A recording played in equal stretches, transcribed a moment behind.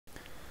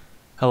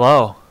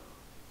Hello,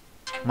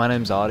 my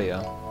name's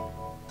Audio.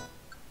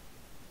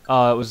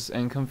 Oh, it was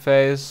income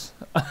phase.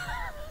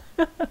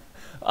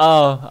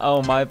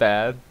 Oh, my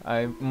bad.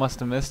 I must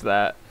have missed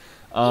that.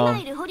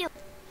 We're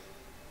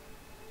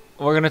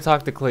gonna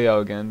talk to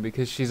Cleo again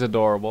because she's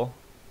adorable.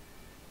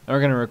 And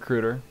we're gonna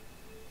recruit her.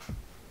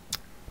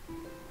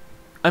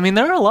 I mean,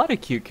 there are a lot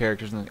of cute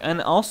characters in this, and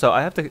also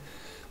I have to,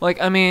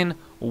 like, I mean,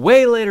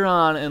 way later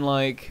on in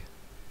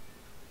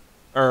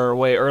or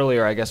way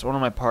earlier, I guess, one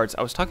of my parts,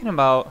 I was talking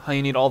about how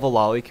you need all the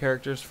lolly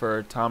characters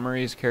for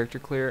Tamari's character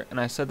clear,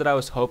 and I said that I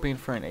was hoping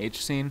for an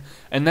H scene,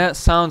 and that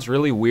sounds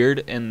really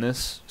weird in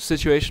this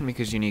situation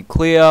because you need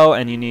Cleo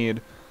and you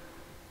need,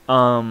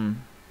 oh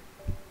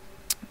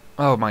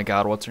my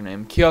god, what's her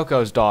name?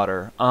 Kyoko's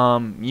daughter,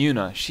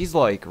 Yuna. She's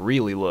like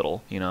really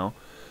little, you know,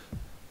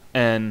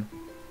 and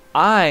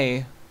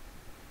I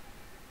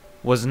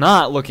was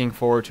not looking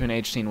forward to an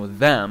H scene with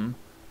them,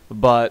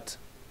 but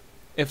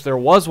if there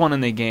was one in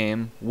the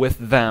game with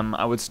them,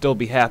 I would still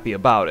be happy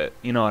about it.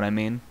 You know what I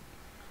mean?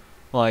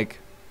 Like,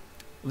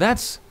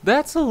 that's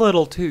a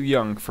little too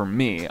young for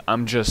me.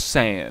 I'm just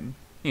saying,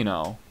 you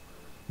know.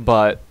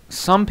 But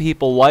some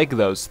people like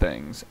those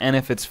things, and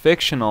if it's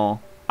fictional,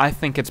 I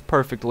think it's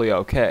perfectly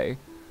okay.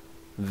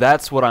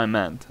 That's what I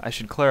meant. I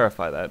should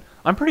clarify that.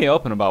 I'm pretty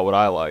open about what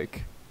I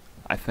like,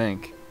 I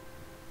think.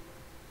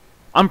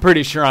 I'm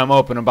pretty sure I'm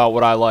open about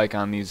what I like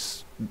on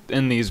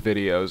in these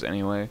videos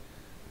anyway.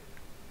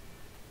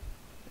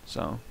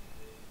 So,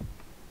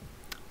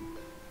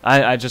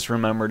 I just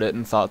remembered it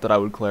and thought that I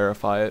would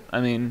clarify it.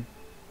 I mean,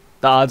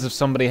 the odds of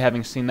somebody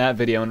having seen that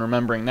video and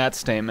remembering that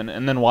statement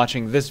and then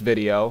watching this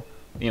video,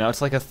 you know,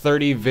 it's like a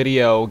 30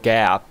 video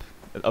gap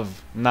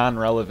of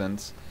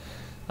non-relevance.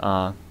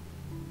 I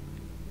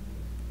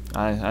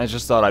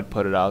just thought I'd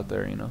put it out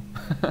there, you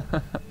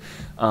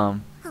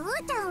know.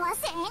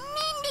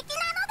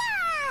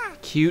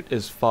 Cute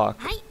as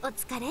fuck.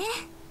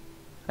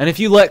 And if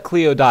you let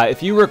Cleo die,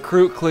 if you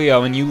recruit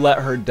Cleo and you let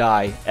her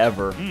die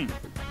ever,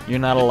 you're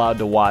not allowed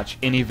to watch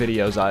any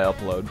videos I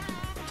upload.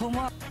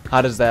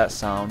 How does that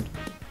sound?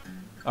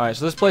 Alright,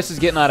 so this place is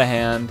getting out of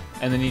hand,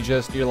 and then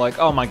you're like,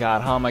 oh my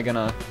god, how am I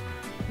gonna,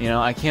 you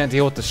know, I can't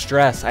deal with the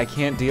stress, I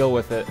can't deal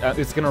with it,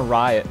 it's gonna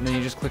riot, and then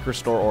you just click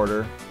restore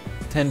order.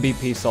 10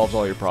 BP solves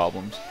all your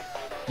problems.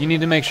 You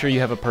need to make sure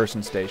you have a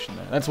person stationed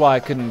there. That's why I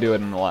couldn't do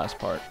it in the last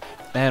part.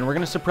 And we're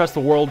gonna suppress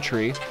the world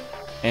tree,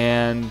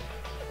 and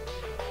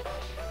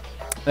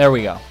there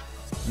we go.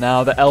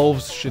 Now the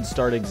elves should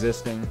start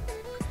existing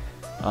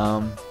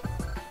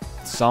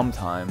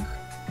sometime.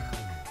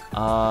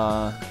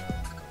 I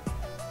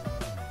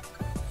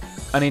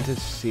need to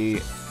see,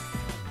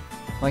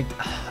 like,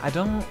 I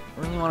don't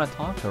really want to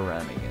talk to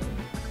Ren again.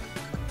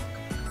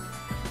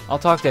 I'll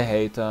talk to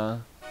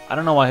Heita. I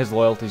don't know why his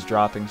loyalty's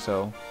dropping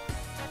so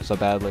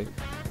badly.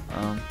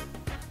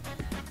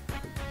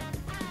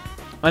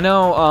 I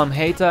know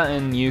Heita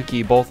and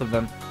Yuki, both of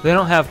them, they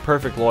don't have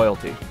perfect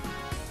loyalty.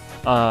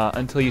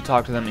 Until you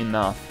talk to them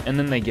enough, and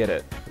then they get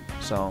it.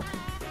 So,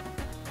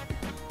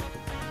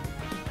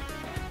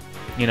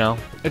 you know,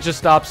 it just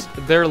stops,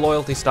 their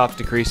loyalty stops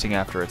decreasing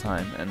after a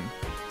time, and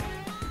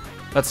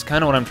that's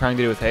kind of what I'm trying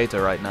to do with Heita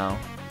right now.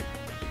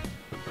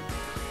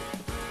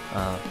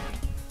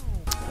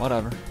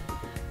 Whatever.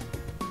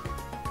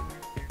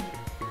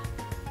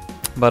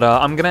 But,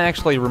 I'm gonna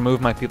actually remove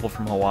my people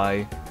from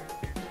Hawaii,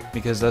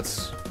 because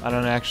I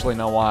don't actually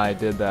know why I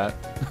did that.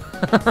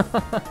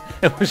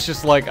 It was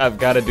just like, I've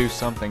got to do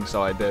something,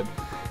 so I did.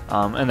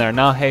 And there,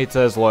 now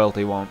Heita's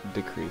loyalty won't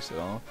decrease at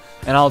all.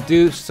 And I'll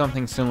do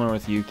something similar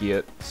with Yuki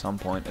at some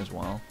point as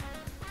well.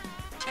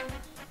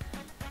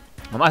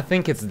 I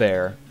think it's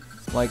there.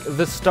 Like,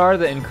 the star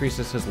that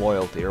increases his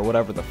loyalty, or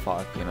whatever the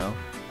fuck, you know?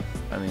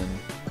 I mean,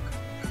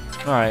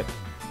 alright.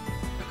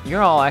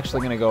 You're all actually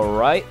going to go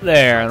right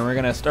there, and we're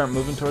going to start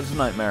moving towards the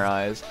Nightmare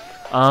Eyes.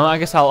 I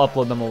guess I'll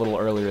upload them a little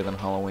earlier than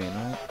Halloween,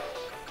 right?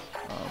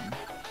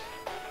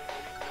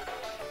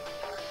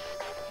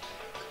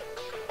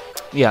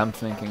 Yeah, I'm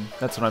thinking.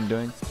 That's what I'm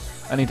doing.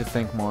 I need to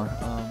think more.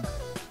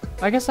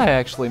 I guess I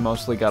actually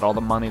mostly got all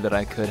the money that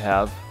I could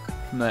have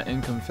from that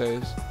income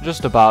phase.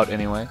 Just about,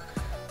 anyway.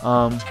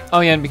 Oh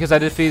yeah, and because I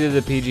defeated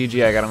the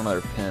PGG, I got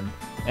another pin.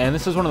 And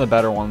this is one of the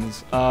better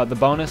ones. The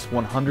bonus,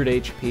 100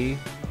 HP,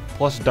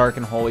 plus Dark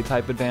and Holy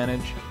type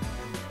advantage.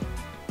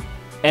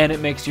 And it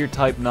makes your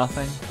type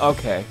nothing.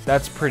 Okay,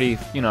 that's pretty,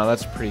 you know,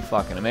 that's pretty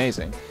fucking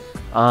amazing.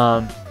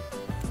 I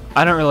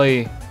don't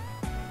really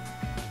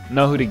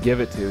know who to give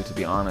it to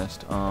be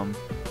honest.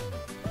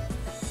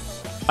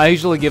 I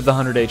usually give the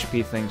 100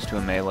 HP things to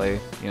a melee,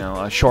 you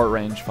know, a short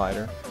range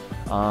fighter,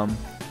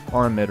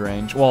 or a mid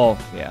range. Well,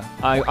 yeah,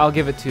 I'll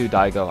give it to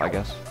Daigo, I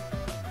guess.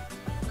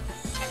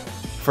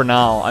 For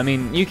now, I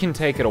mean, you can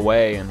take it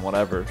away and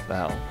whatever the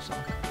hell. So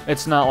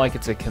it's not like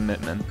it's a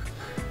commitment.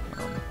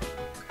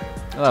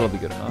 That'll be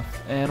good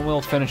enough, and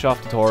we'll finish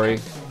off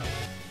Totori.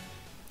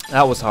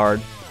 That was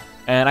hard,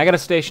 and I gotta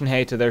station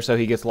Heita there so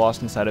he gets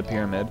lost inside a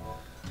pyramid.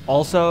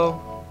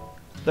 Also,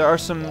 there are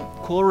some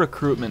cool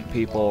recruitment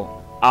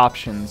people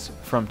options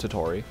from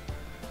Totori.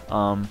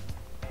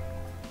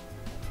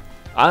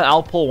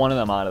 I'll pull one of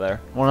them out of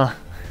there.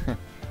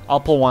 I'll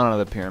pull one out of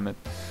the pyramid.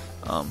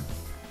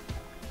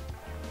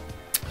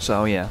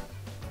 So yeah.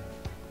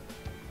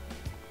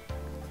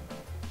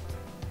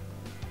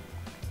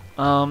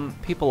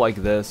 People like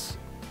this.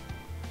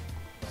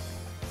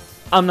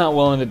 I'm not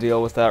willing to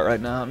deal with that right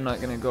now. I'm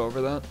not gonna go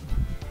over that.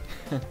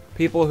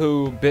 People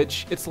who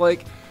bitch. It's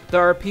like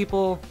there are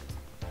people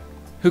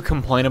who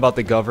complain about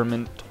the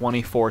government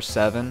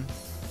 24/7,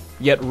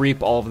 yet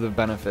reap all of the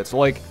benefits.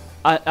 Like,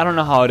 I don't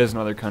know how it is in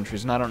other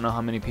countries, and I don't know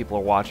how many people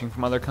are watching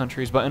from other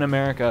countries, but in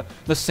America,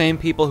 the same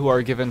people who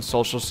are given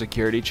social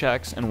security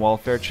checks and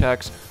welfare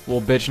checks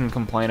will bitch and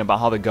complain about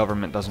how the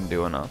government doesn't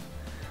do enough.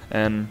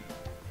 And,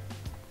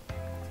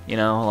 you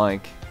know,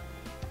 like,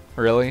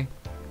 really?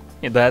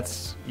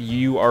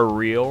 You are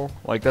real?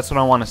 Like, that's what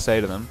I want to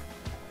say to them.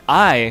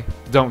 I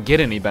don't get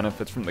any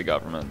benefits from the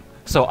government,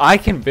 so I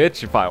can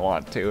bitch if I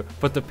want to,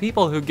 but the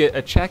people who get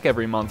a check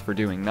every month for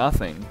doing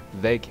nothing,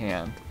 they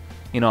can't.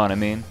 You know what I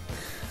mean?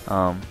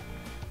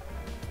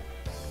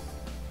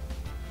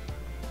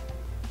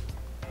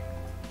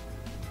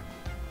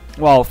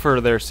 Well, for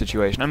their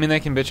situation. I mean, they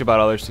can bitch about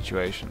other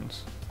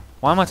situations.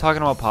 Why am I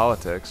talking about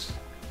politics?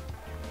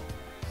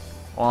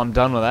 Well, I'm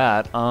done with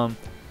that.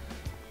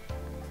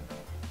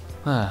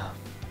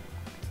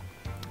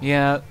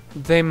 Yeah,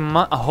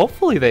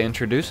 hopefully they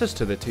introduce us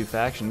to the two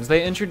factions.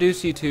 They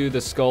introduce you to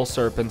the Skull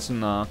Serpents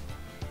and the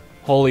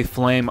Holy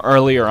Flame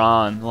earlier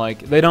on. Like,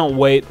 they don't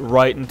wait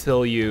right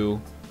until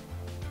you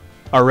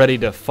are ready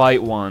to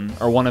fight one,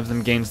 or one of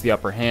them gains the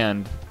upper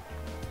hand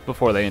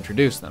before they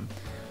introduce them.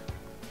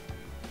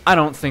 I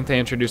don't think they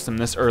introduce them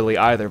this early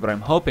either, but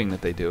I'm hoping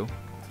that they do.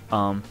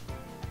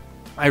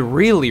 I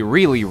really,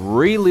 really,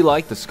 really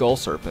like the Skull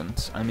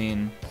Serpents. I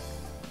mean,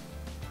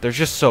 they're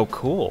just so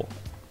cool.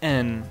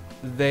 And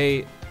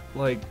they,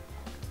 like,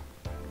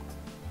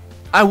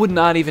 I would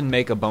not even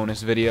make a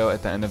bonus video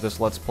at the end of this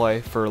Let's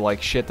Play for,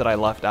 like, shit that I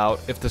left out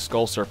if the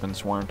Skull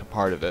Serpents weren't a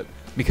part of it.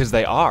 Because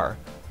they are.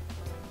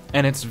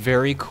 And it's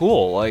very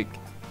cool. Like,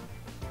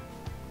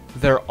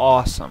 they're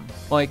awesome.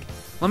 Like,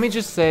 let me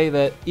just say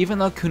that even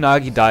though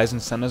Kunagi dies in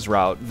Senna's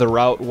route, the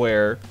route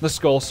where the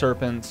Skull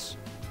Serpents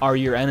are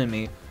your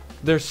enemy,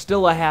 there's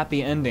still a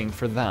happy ending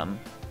for them.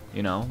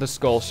 You know, the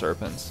Skull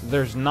Serpents.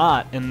 There's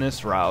not in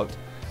this route,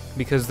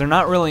 because they're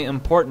not really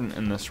important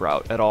in this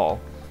route at all.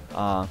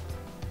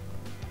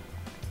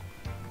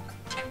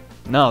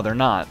 No, they're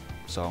not.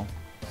 So,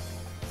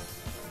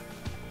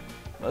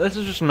 this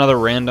is just another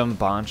random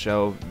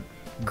Bancho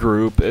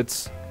group.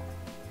 It's,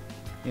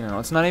 you know,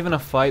 it's not even a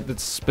fight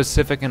that's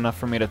specific enough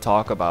for me to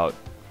talk about,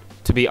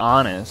 to be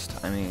honest.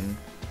 I mean,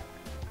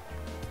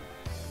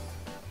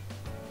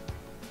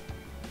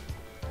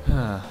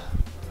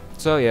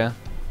 so yeah.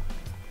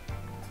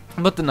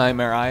 But the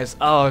Nightmare Eyes,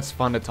 oh, it's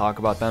fun to talk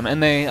about them.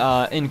 And they,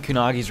 in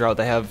Kunagi's route,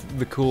 they have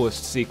the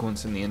coolest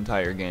sequence in the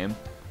entire game,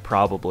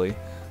 probably.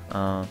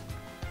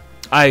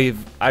 I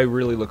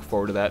really look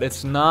forward to that.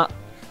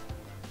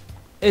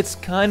 It's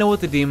kind of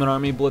what the Demon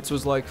Army Blitz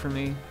was like for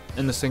me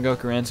in the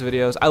Sengoku Rants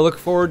videos. I look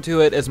forward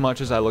to it as much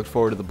as I look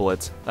forward to the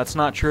Blitz. That's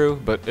not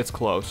true, but it's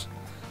close.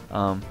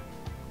 The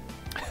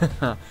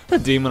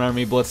Demon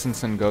Army Blitz in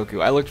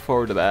Sengoku, I looked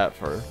forward to that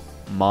for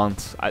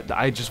months.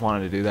 I just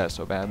wanted to do that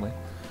so badly.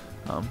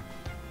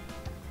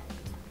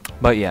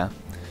 But yeah,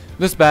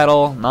 this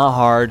battle, not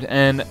hard,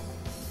 and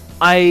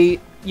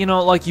you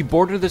know, like, you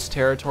border this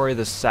territory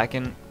the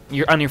second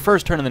you're on your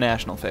first turn in the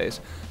national phase,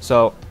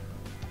 so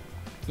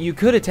you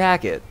could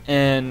attack it,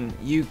 and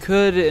you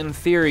could, in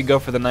theory, go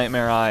for the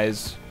Nightmare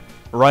Eyes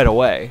right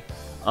away,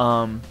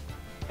 and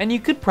you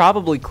could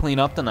probably clean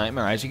up the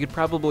Nightmare Eyes. You could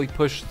probably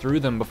push through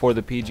them before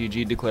the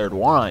PGG declared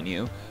war on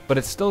you, but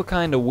it's still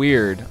kind of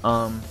weird.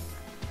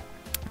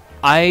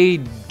 I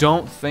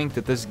don't think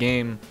that this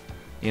game,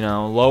 you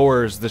know,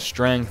 lowers the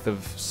strength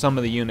of some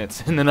of the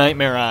units in the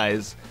Nightmare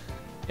Eyes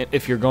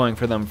if you're going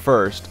for them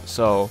first,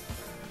 so...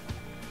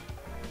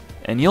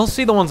 And you'll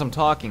see the ones I'm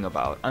talking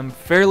about. I'm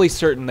fairly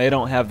certain they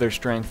don't have their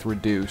strength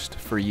reduced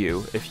for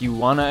you if you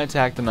want to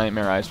attack the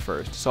Nightmare Eyes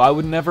first. So I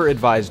would never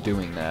advise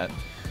doing that.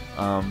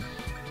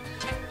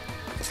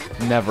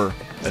 Never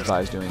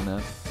advise doing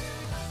that.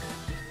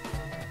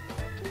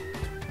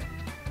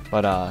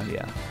 But,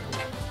 yeah.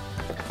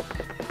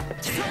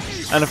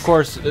 And of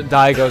course,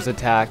 Daigo's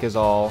attack is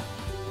all...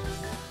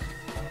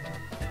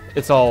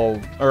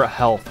 or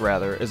health,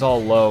 rather, is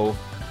all low,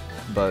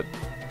 but...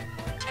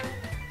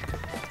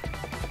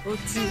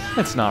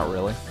 It's not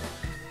really.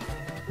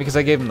 Because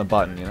I gave him the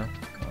button, you know?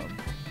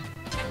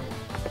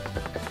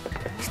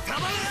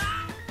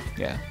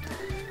 Yeah.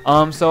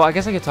 So I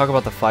guess I could talk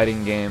about the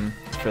fighting game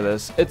for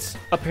this. It's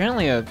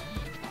apparently a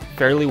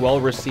fairly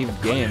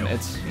well-received game.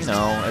 It's, you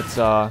know, it's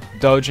a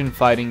doujin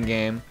fighting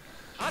game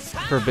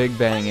for Big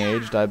Bang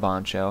Age,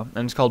 Daibanchou,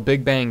 and it's called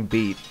Big Bang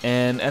Beat.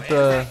 And at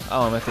the...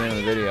 Oh, I'm at the end of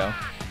the video.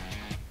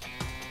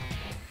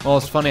 Well,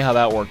 it's funny how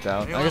that worked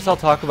out. I guess I'll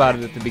talk about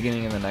it at the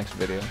beginning of the next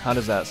video. How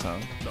does that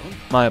sound?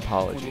 My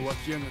apologies.